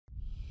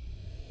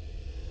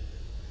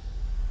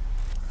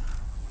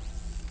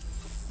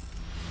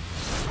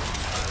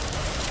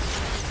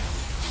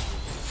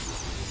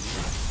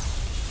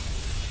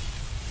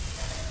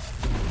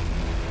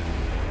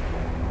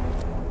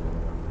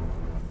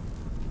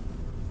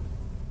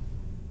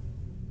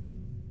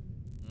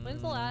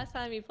When's the last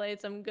time you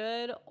played some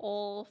good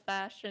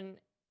old-fashioned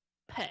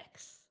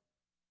PEX?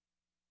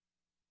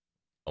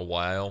 A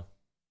while.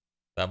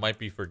 That might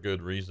be for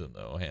good reason,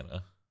 though,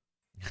 Hannah.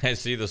 I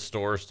see the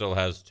store still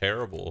has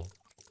terrible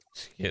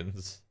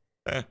skins.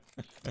 It's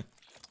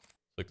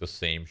like the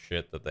same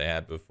shit that they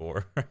had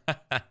before.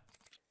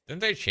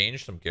 Didn't they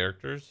change some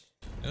characters?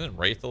 Isn't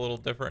Wraith a little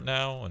different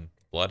now? And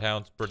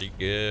Bloodhound's pretty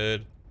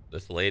good.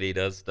 This lady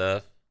does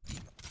stuff.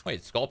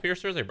 Wait, Skull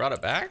Piercers? They brought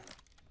it back?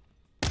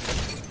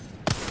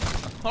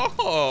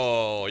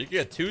 Oh, you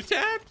get 2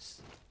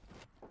 taps?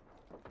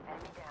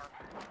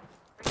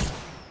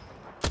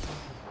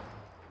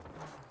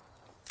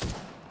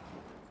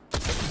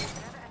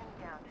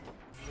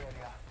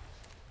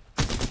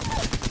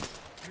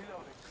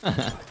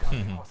 This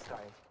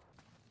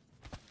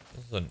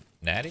is a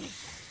natty?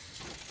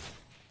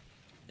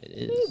 It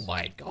is. Oh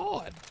my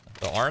god.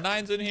 The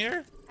R9's in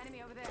here?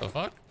 The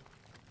fuck?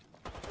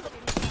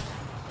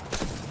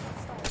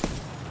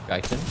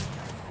 Guyton.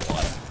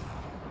 What?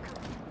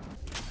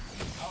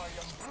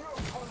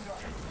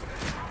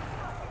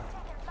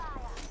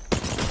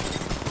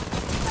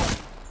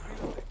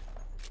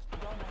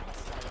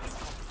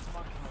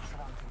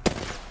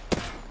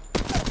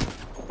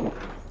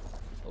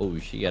 Oh,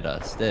 she got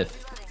a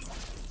stiff.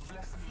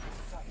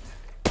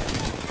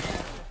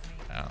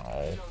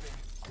 Ow.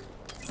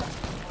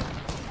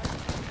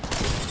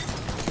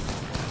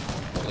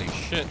 Holy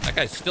shit. That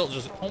guy's still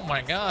just... Oh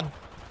my god.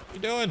 What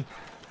you doing?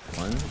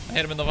 One. I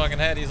hit him in the fucking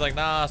head. He's like,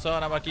 nah,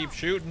 son, I'm gonna keep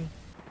shooting.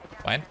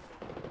 Fine.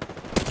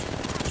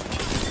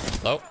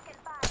 Low.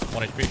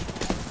 1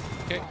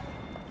 HP. Okay.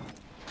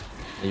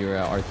 You were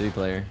an R3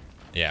 player.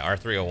 Yeah,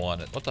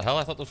 R301. What the hell?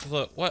 I thought this was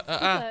a... What?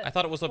 I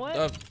thought it was a...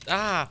 What?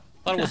 I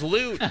thought it was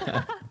loot.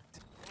 Guys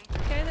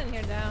in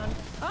here down.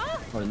 Ah!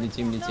 Oh, new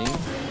team, new team.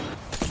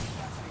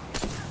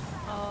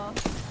 Oh.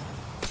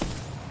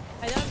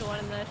 I downed one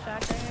in the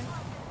shack right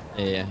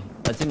here. Yeah.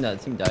 That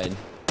team died.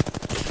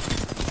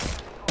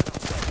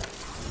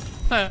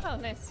 Oh,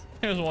 nice.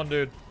 Here's one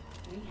dude.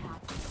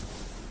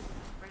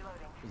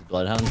 These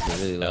bloodhounds are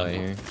really low right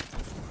here.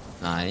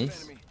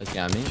 Nice. Look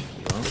at me.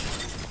 Well,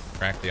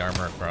 Crack the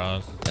armor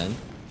across. then.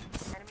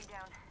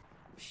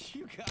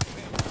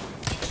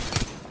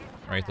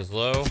 Wraith is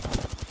low.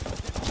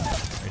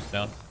 Wraith's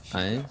down.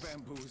 Nice.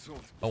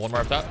 Oh, one more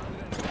up top.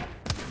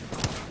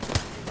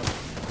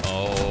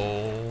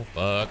 Oh,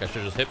 fuck. I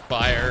should have just hip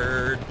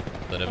fired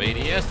instead of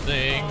ADS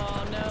thing.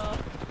 Oh, no.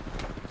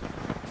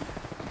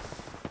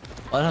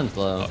 Bloodhound's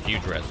low. Oh,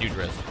 huge res, huge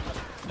res.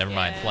 Never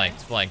mind.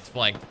 Flanked, flanked,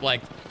 flanked,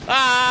 flanked.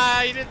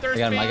 Ah, you did thirst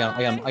me. I got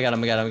him.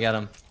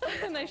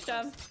 Nice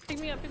job. Pick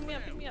me up, pick me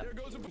up, pick me up.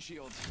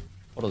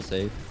 Auto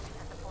save.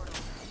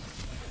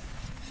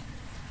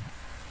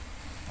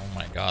 Oh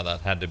my god,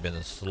 that had to have been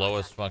the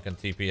slowest fucking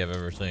TP I've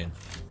ever seen.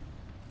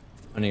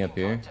 Running up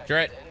here. You're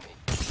right.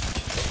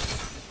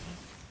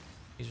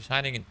 He's just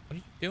hiding in... What are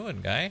you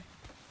doing, guy?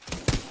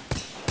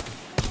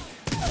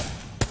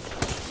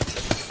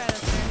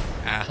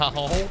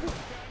 Ow.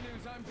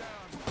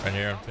 Right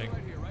here, I think.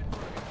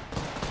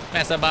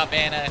 Mess him up,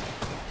 Anna.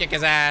 Kick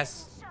his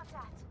ass.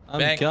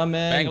 I'm coming.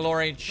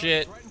 Bangalore ain't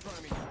shit.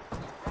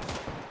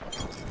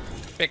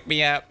 Pick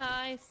me up.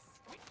 Nice.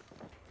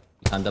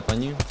 Hand up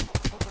on you.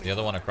 The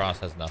other one across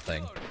has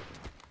nothing.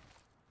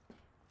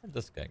 Where'd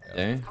this guy go?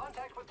 There.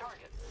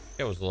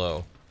 It was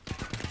low.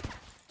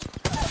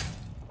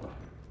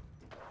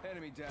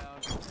 Enemy down.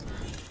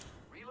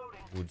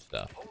 Wood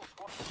stuff.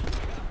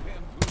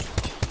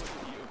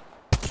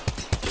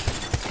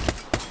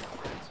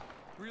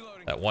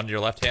 That one to your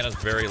left hand is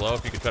very low.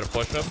 If you could try to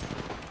push him.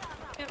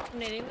 Yep,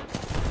 nading them.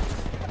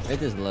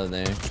 It is low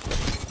there.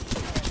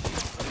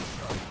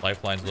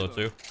 Lifeline's low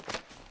too.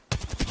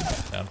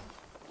 Down.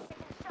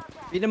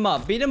 Beat him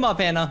up,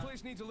 Hannah.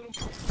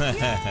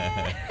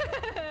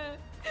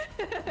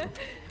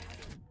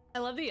 I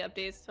love the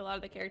updates to a lot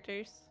of the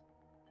characters.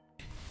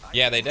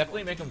 Yeah, they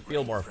definitely make them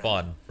feel more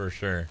fun, for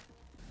sure.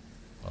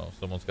 Oh,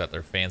 someone's got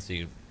their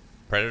fancy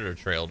predator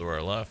trail to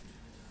our left.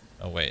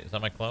 Oh, wait. Is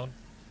that my clone?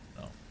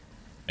 No.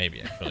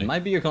 Maybe, actually. It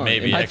might be your clone.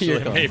 Maybe,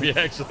 actually. Maybe,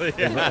 actually. Wait,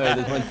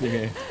 there's one team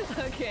here.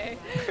 Okay.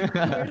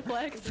 Weird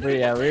flex.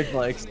 Yeah, weird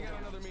flex.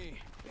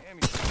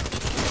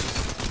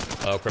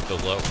 Oh,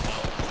 Crypto's low.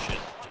 Oh, shit.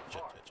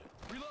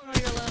 Oh,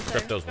 you're alone, sir.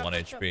 Crypto's 1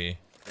 HP.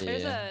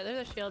 There's Yeah.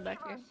 there's a shield back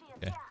here.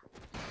 Okay.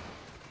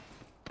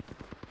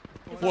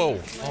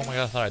 Whoa. Oh my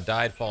god, I thought I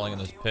died falling in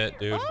this pit,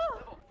 dude.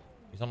 Oh!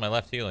 He's on my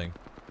left healing.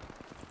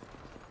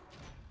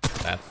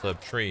 That's the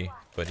tree,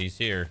 but he's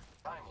here.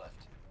 Oh,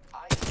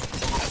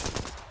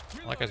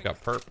 that guy's got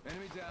perp.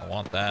 I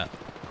want that.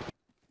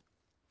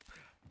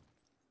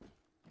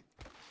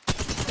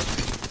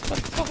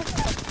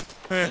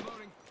 He's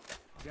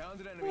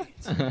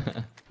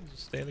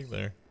just standing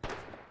there.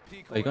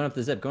 Wait, going up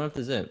the zip. No.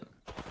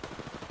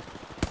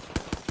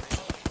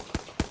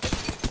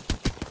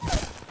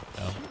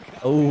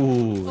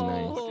 Oh,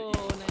 nice. Oh,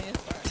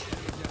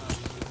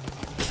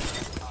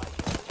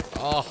 nice.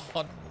 Oh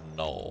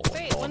no.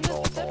 Wait, when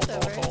does the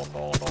zip's over?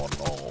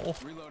 No.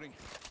 Reloading.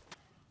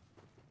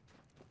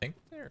 I think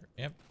there.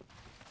 Yep.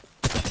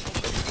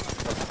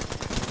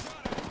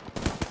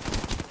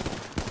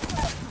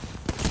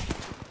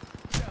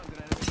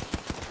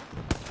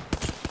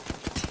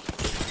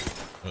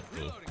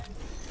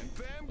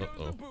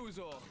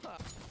 bamboozle. Ha.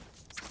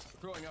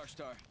 Throwing our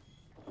star.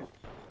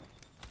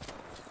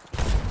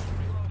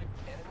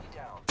 Enemy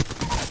down.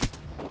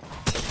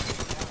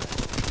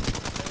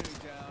 Enemy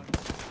down.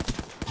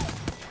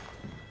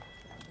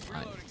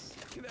 Reloading.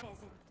 Get that.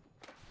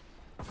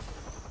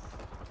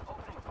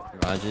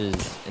 Garage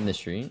is in the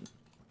street.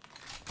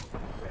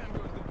 Bam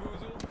goes the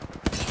boozle.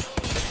 You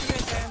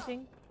guys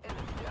parenting?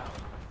 Enemy down.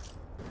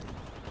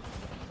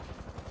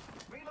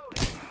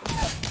 Reloading.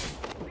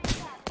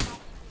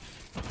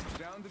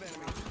 Down to the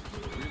enemy.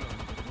 Reloading.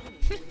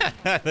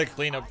 The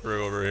cleanup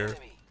crew over here.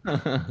 I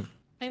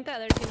think the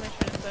other team was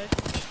trying to push.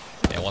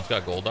 Yeah, one's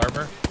got gold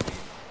armor.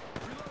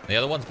 The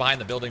other one's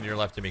behind the building to your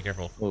left. To be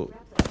careful. Oh,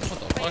 What the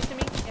Right fuck? to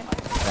me? Yeah.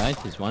 right,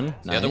 there's one.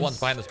 The other Nice. one's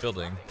behind this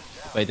building.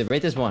 Wait,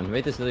 rate this one.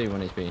 Rate this literally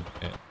 1 HP.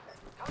 Yeah.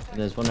 And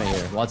there's one right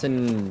here.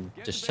 Watson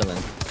just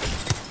chilling.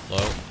 Low.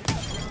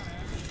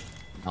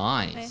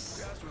 Nice. Nice.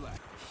 Just relax.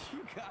 You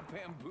got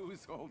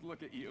bamboozled.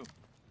 Look at you.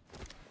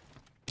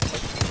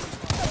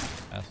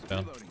 That's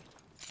down. Reloading.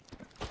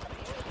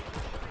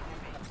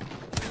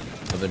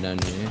 A bit down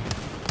here.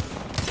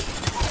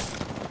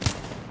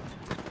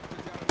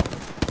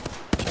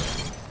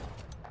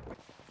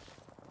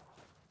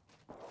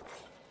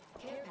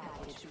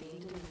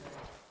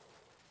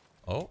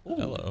 Oh,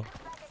 hello.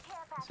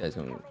 This guy's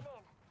going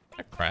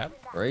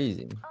Crap.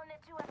 crazy. I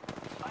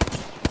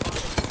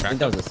Crack think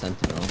that him. was a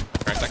sentinel.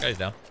 Crack that guy's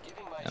down.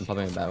 I'm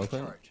popping a battle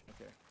clip. Okay.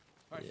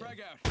 Alright, Yeah. frag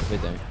out.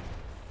 Right there.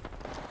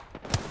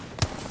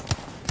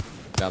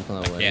 Dropped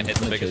on the way. Can't hit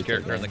the I'm gonna biggest choke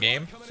character that in the guy.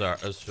 game. So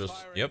it's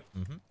just, yep.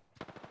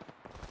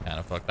 Kind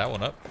of fucked that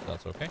one up.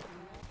 That's okay.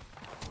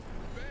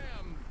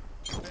 Bam.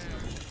 Bam.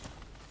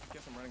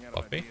 Guess I'm running out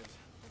of Fuck me. ideas.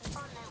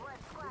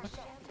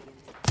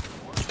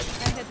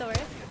 I hit the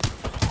word.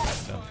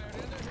 Down.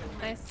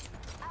 Nice.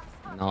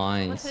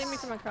 One's Nice. hitting me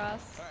from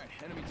across. Alright,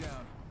 enemy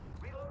down.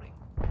 Reloading.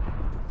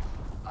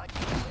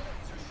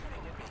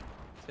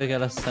 I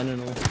got a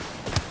sentinel.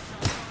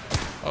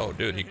 Oh,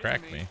 dude, he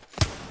cracked me.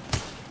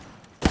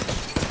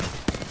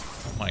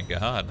 Oh my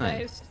god.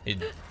 Nice. He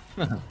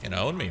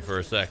owned me for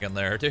a second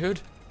there, dude.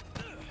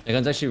 The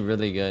gun's actually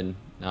really good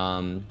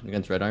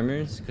against red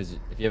armors, because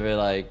if you ever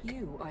like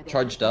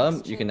charged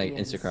up, you can like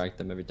insta crack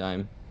them every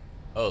time.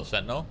 Oh,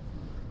 Sentinel?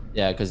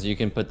 Yeah, because you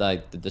can put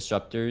like the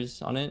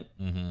disruptors on it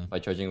Mm-hmm. by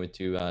charging with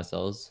 2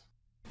 cells.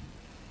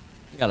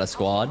 You got a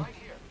squad.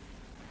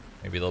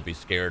 Maybe they'll be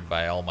scared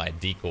by all my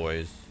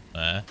decoys.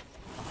 Eh?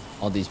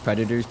 All these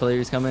predators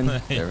players coming,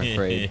 they're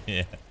afraid.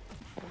 Yeah.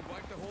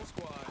 Wipe the whole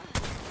squad.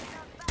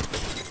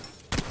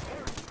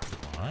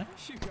 What?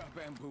 You got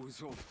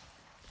bamboozled.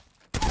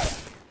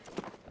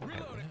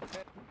 Reloading.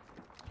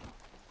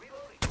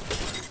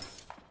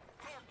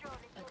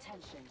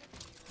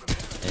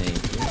 Thank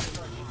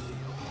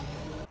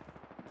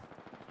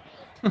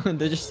you.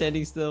 They're just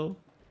standing still.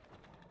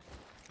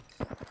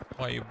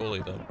 Why you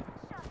bully them?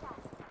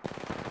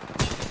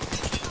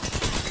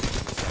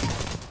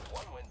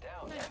 One went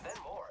down, and then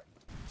more.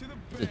 To the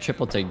The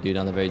triple take dude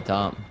on the very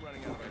top.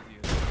 running out of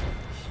ideas.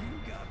 You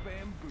got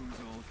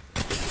bamboozled.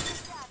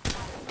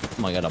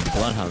 Oh my god, a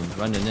bloodhound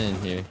running in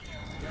here.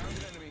 Down an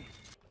enemy.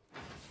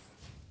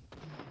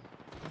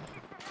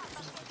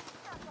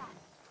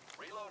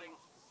 Reloading.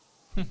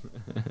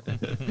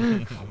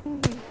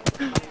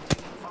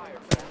 Fire,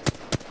 friends.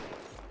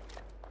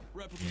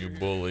 You Replicator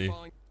bully. here,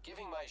 falling-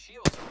 Giving my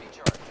shields a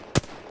recharge.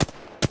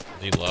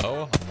 Is he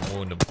low? I'm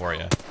wounding him for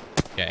you.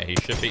 Okay, he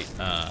should be.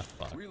 Fuck.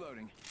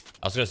 Reloading.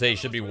 I was gonna say he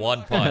should be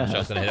one punch. I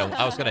was gonna hit him.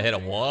 I was gonna hit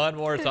him one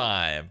more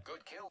time,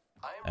 Good kill.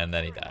 I am and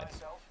then he recovering died.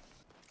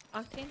 myself.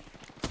 Octane.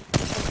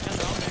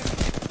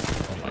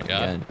 Oh my Yeah.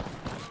 god.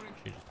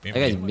 She just beamed That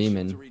guy's me.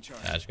 beaming. To recharge.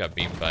 I just got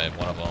beamed by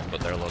one of them,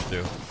 but they're low too.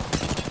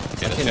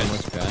 Okay, I this can guy's,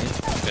 almost cry. this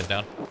guy's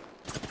down.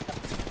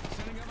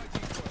 Sending out my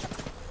decoy.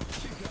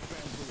 You got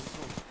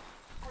bamboozled.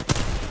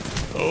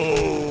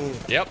 Oh.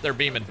 Yep, they're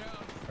beaming.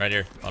 Right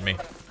here on me.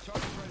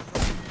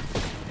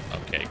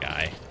 Okay,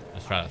 guy.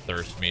 Just trying to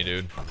thirst me,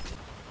 dude.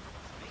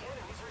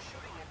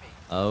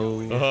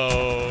 Oh.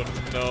 Oh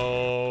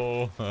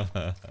no.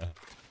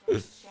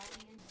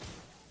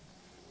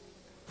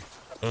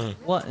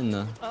 What in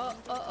the?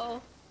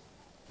 Oh.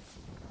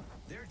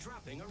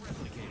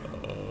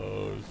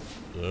 Oh,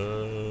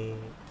 shit.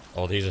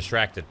 Oh, he's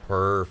distracted.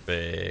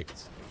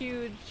 Perfect.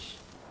 Huge.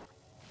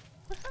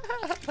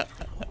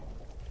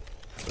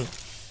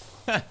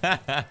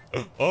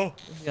 Oh.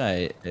 This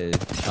guy is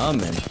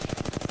coming.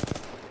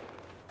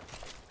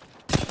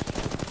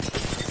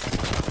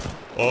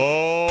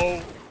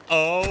 Oh.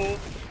 Oh.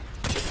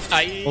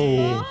 Aye.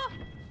 Oh.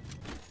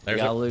 There's,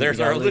 got our, loot, there's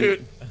we got our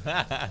loot.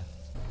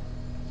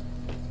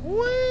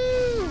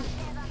 loot.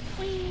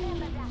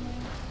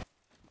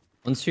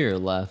 One's to your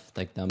left,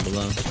 like down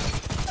below.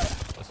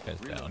 This guy's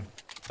down.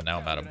 But now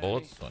I'm out of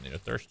bullets, so I need to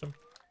thirst him.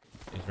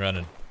 He's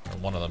running. Or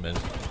one of them is.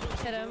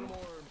 Hit him.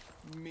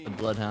 The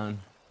bloodhound.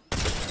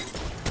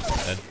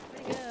 Dead. There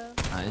you go.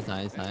 Nice,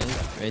 nice,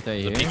 nice. Right there,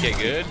 Is here. the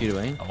PK good? Shoot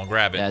away. I'm gonna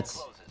grab it. Yeah,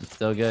 it's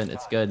still good.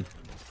 It's good.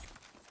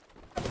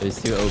 It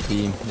was too OP.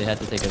 They had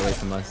to take it away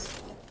from us.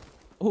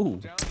 Ooh.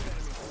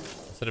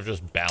 Instead of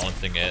just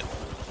balancing it.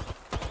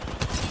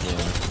 Yeah.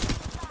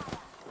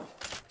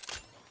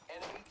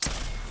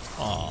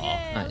 Aw.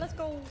 Yeah, Nice. let's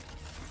go.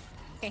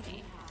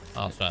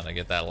 I was trying to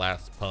get that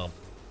last pump.